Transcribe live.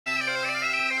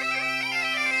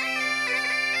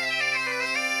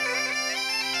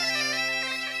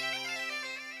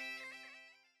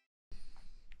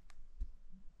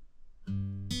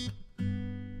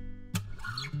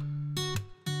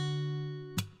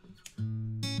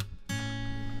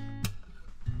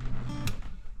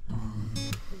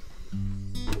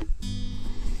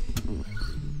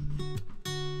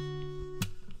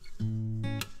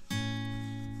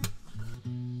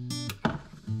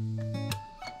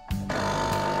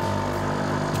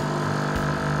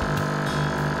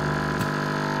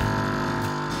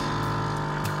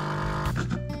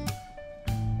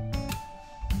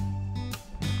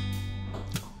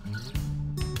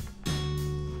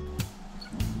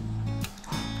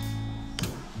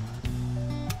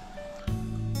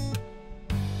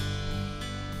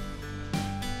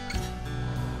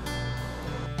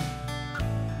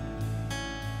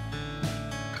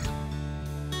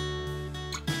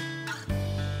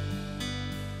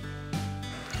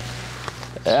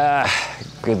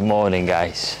Good morning,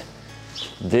 guys.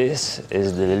 This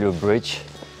is the little bridge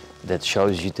that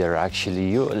shows you they're actually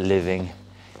you living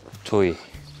Tui.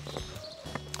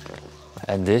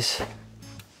 And this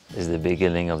is the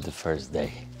beginning of the first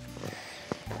day.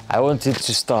 I wanted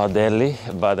to start early,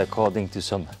 but according to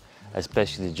some,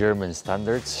 especially German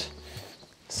standards,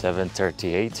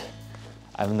 7:38,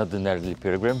 I'm not an early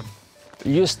pilgrim.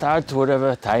 You start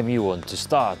whatever time you want to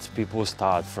start. People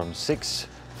start from 6,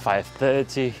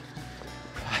 5:30.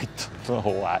 I don't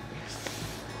know why.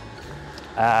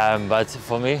 But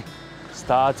for me,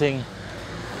 starting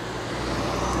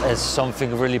is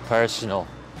something really personal.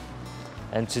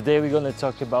 And today we're going to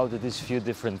talk about these few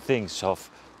different things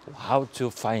of how to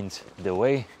find the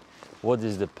way, what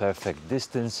is the perfect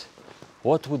distance,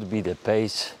 what would be the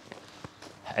pace,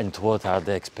 and what are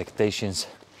the expectations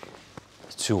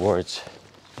towards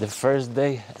the first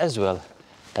day as well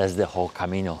as the whole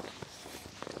Camino.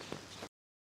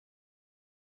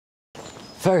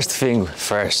 First thing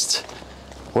first,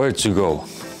 where to go?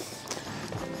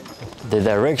 The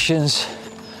directions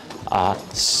are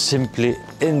simply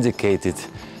indicated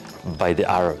by the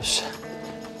arrows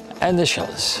and the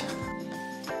shells.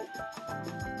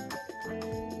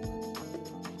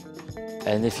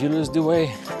 And if you lose the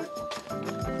way,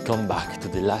 come back to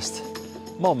the last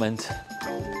moment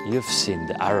you've seen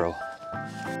the arrow.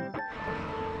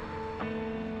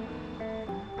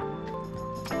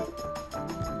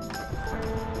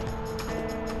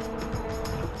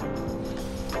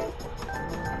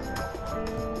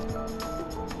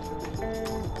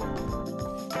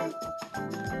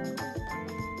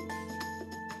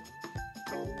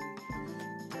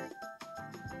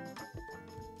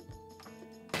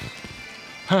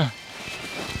 Huh.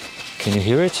 Can you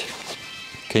hear it?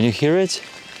 Can you hear it?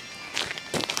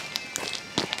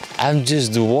 I'm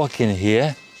just walking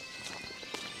here.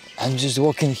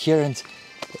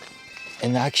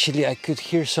 And actually I could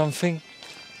hear something.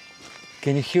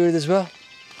 Can you hear it as well?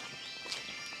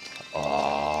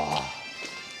 Oh.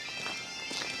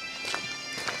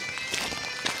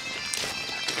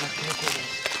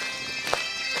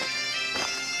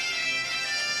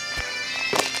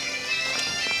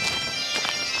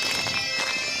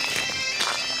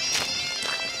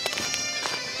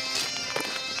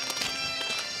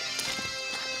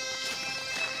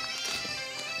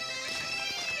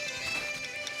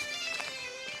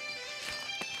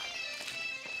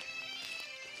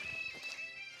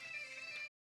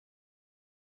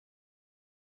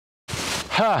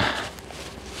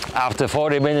 After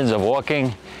 40 minutes of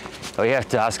walking, we have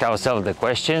to ask ourselves the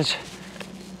questions.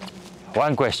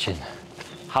 One question: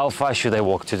 how far should I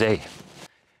walk today?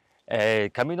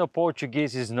 Camino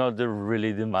Portuguese is not a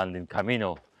really demanding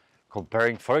Camino,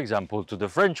 comparing, for example, to the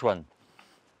French one,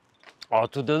 or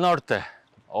to the Norte,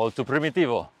 or to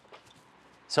Primitivo.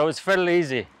 So it's fairly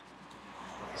easy.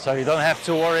 So you don't have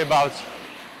to worry about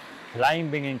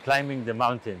climbing the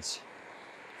mountains.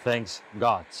 Thanks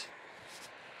God.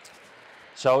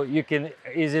 So you can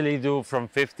easily do from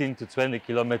 15 to 20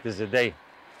 kilometers a day.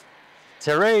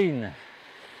 Terrain.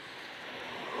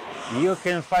 You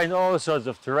can find all sorts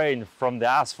of terrain, from the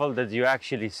asphalt that you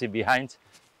actually see behind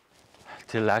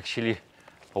till actually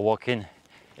walking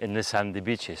in the sandy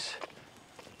beaches.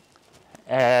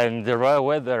 And the raw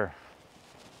weather,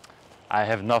 I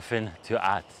have nothing to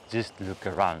add, just look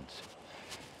around.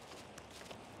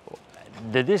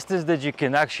 The distance that you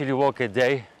can actually walk a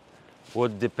day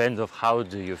would depend on how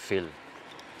do you feel.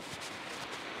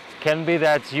 Can be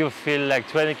that you feel like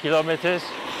 20 kilometers.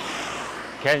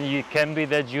 Can be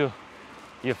that you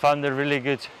found a really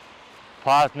good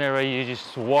partner where you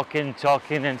just walking,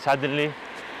 talking, and suddenly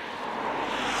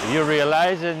you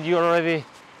realize and you're already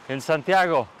in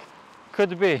Santiago.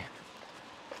 Could be.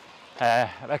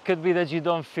 It could be that you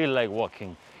don't feel like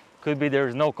walking. Could be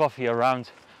there's no coffee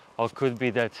around, or could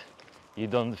be that you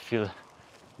don't feel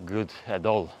good at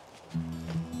all.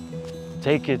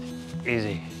 Take it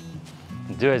easy.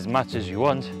 Do as much as you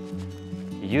want.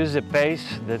 Use a pace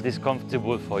that is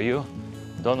comfortable for you.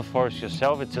 Don't force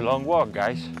yourself. It's a long walk,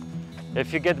 guys.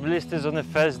 If you get blisters on the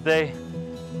first day,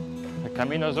 the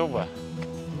Camino's over.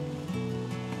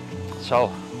 So,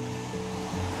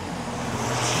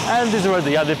 and these were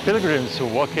the other pilgrims who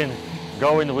walk in,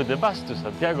 going with the bus to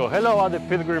Santiago. Hello, other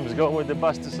pilgrims going with the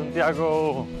bus to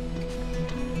Santiago.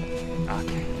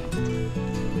 Okay.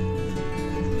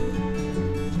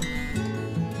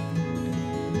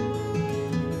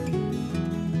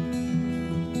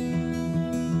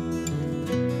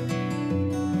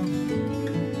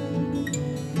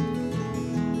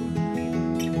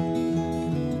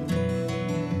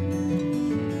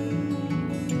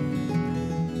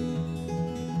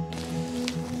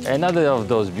 Another of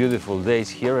those beautiful days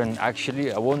here, and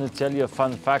actually I want to tell you a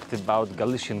fun fact about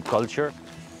Galician culture,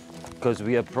 because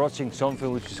we are approaching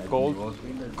something which is called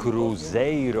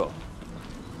cruzeiro.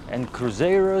 And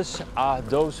cruzeiros are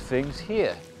those things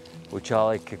here, which are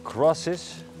like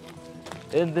crosses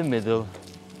in the middle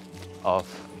of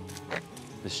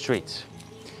the streets.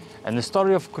 And the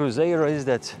story of cruzeiro is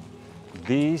that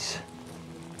these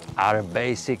are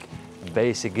basic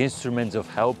instruments of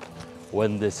help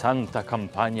when the Santa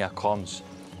Campagna comes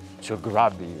to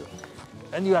grab you.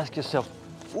 And you ask yourself,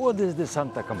 what is the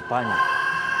Santa Campagna?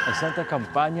 And Santa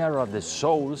Campagna are the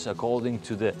souls, according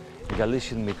to the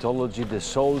Galician mythology, the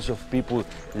souls of people.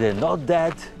 They're not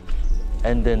dead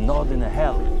and they're not in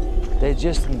hell. They're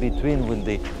just in between when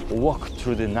they walk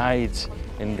through the nights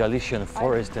in Galician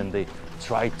forest and they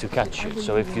try to catch you.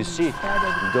 So if you see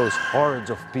those hordes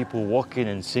of people walking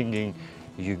and singing,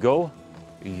 you go,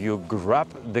 you grab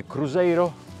the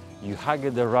cruzeiro, you hug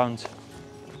it around,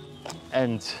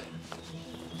 and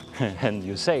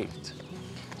you're saved.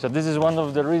 So this is one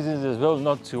of the reasons as well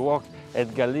not to walk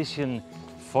at Galician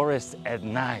forest at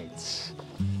night,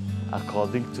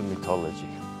 according to mythology.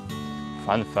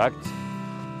 Fun fact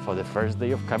for the first day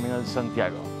of Camino de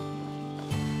Santiago.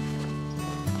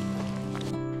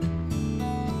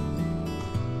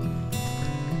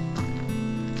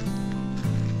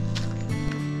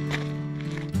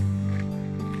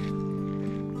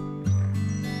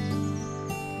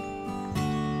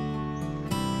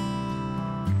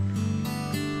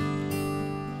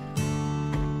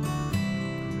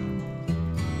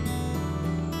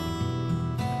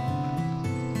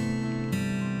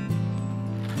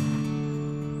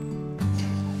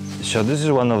 So this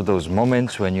is one of those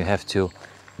moments when you have to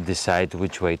decide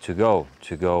which way to go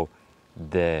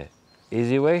the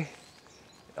easy way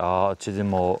or to the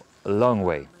more long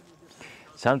way.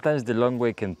 Sometimes the long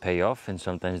way can pay off and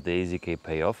sometimes the easy can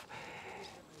pay off.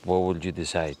 What would you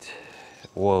decide?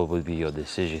 What would be your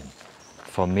decision?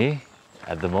 For me,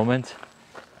 at the moment,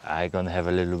 I'm gonna have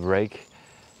a little break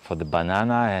for the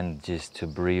banana and just to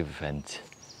breathe and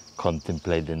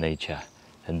contemplate the nature.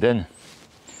 And then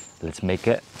let's make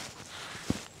a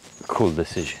cool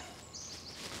decision.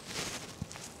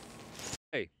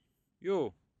 Hey,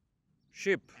 you,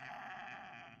 sheep.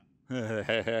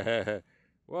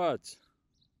 What?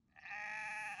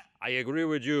 I agree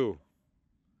with you.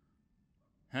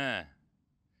 Huh?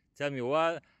 Tell me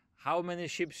what? How many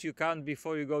sheep you count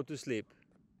before you go to sleep?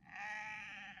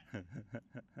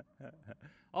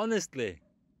 Honestly.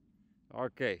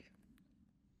 Okay.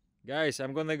 Guys,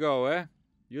 I'm gonna go, eh?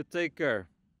 You take care.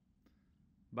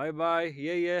 Bye-bye.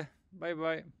 Yeah.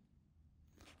 Bye-bye.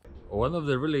 One of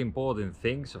the really important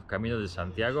things of Camino de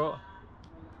Santiago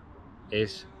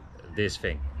is this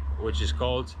thing, which is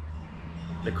called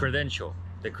the credential.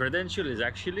 The credential is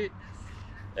actually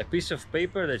a piece of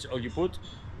paper that's all you put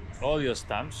all your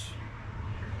stamps.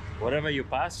 Whatever you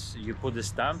pass, you put the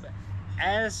stamp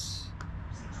as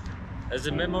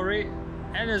a memory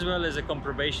and as well as a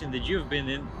confirmation that you've been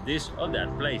in this or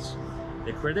that place.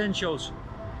 The credentials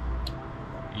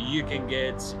you can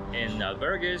get in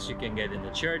albergues, you can get in the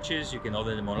churches, you can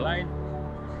order them online,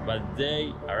 but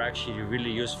they are actually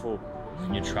really useful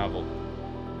when you travel.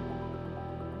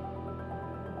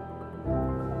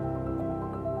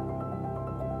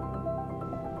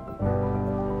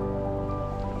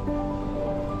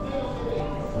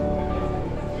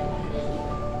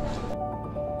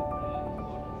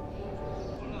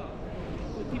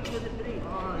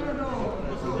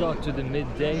 We got to the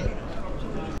midday.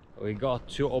 We got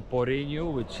to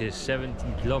Oporinho, which is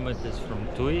 17 kilometers from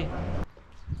Tui,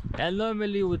 and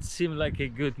normally it would seem like a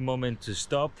good moment to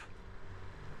stop,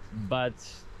 but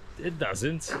it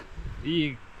doesn't.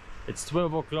 It's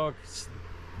 12 o'clock,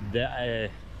 the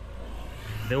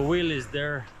will is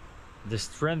there, the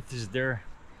strength is there,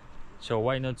 so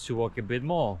why not to walk a bit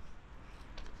more?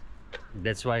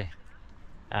 That's why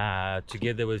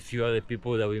together with a few other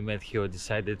people that we met here,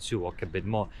 decided to walk a bit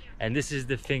more. And this is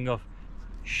the thing of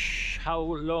how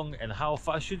long and how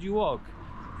fast should you walk?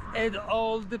 It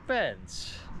all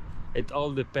depends. It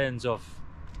all depends of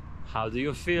how do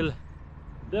you feel,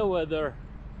 the weather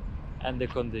and the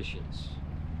conditions.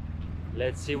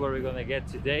 Let's see where we're gonna get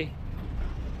today,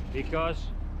 because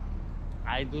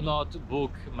I do not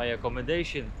book my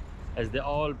accommodation as the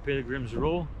all pilgrims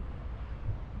rule,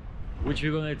 which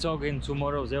we're gonna talk in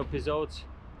tomorrow's episode.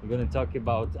 We're gonna talk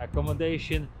about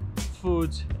accommodation,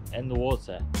 food and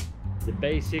water, the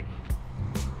basic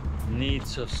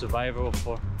needs of survival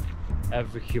for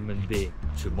every human being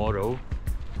tomorrow.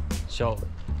 So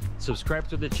subscribe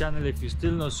to the channel if you're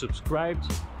still not subscribed,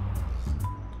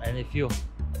 and if you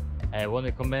want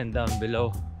to comment down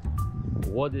below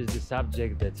What is the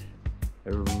subject that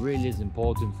really is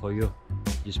important for you?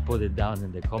 Just put it down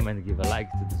in the comment, give a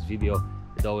like to this video.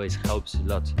 It always helps a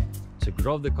lot to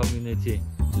grow the community,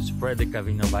 to spread the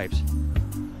Camino vibes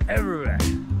everywhere.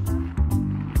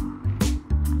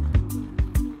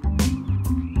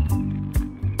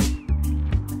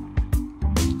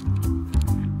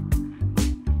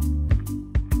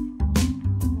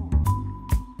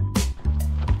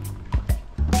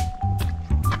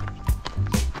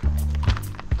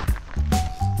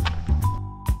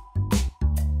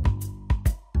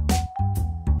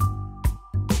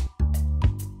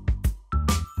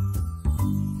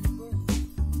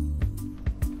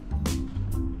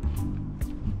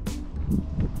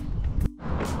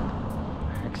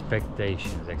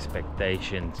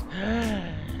 Expectations,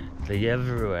 they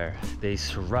everywhere, they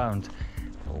surround.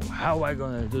 Oh, how I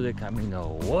gonna do the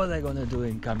Camino, what I gonna do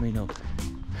in Camino.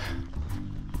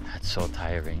 That's so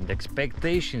tiring. The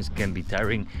expectations can be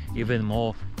tiring even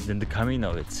more than the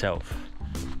Camino itself.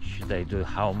 Should I do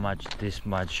how much, this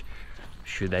much,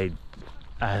 should I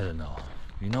don't know.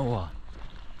 You know what,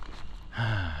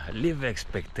 leave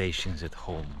expectations at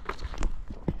home.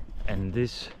 And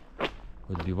this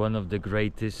would be one of the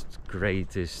greatest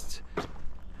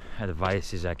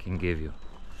advices I can give you.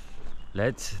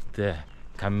 Let the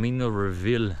Camino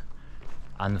reveal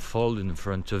unfold in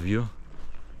front of you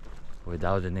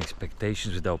without any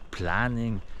expectations, without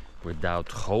planning, without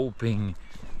hoping,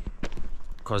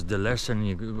 because the lesson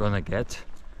you're gonna get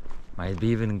might be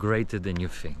even greater than you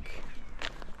think.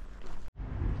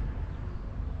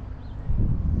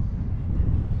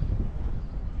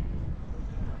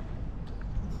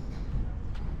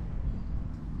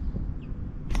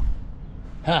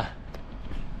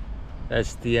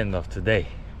 That's the end of today.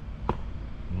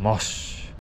 Moss.